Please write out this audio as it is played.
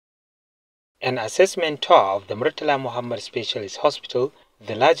An assessment tour of the Murtala Muhammad Specialist Hospital,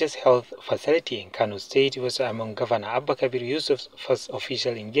 the largest health facility in Kano State, was among Governor Abba Kabir Yusuf's first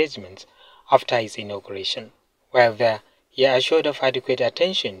official engagements after his inauguration. While there, he assured of adequate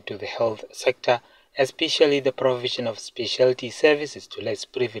attention to the health sector, especially the provision of specialty services to less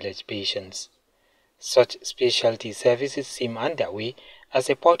privileged patients. Such specialty services seem underway as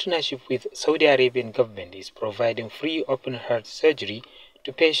a partnership with Saudi Arabian government is providing free open-heart surgery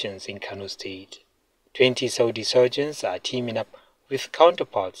to patients in Kano State. 20 Saudi surgeons are teaming up with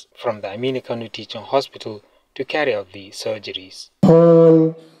counterparts from the Aminu Kano Teaching Hospital to carry out the surgeries. The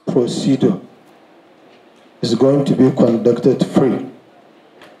whole procedure is going to be conducted free.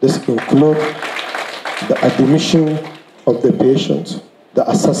 This includes the admission of the patient, the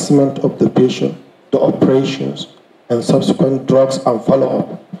assessment of the patient, the operations, and subsequent drugs and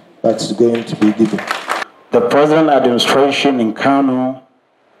follow-up that's going to be given. The present administration in Kano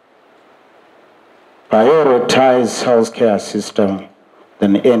prioritizes healthcare system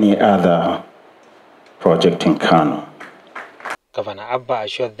than any other project in Kano. Governor Abba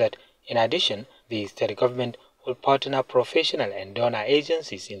assured that, in addition, the state government will partner professional and donor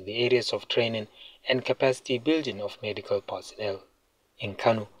agencies in the areas of training and capacity building of medical personnel. In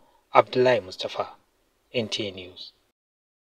Kano, Abdullahi Mustapha, NTA News.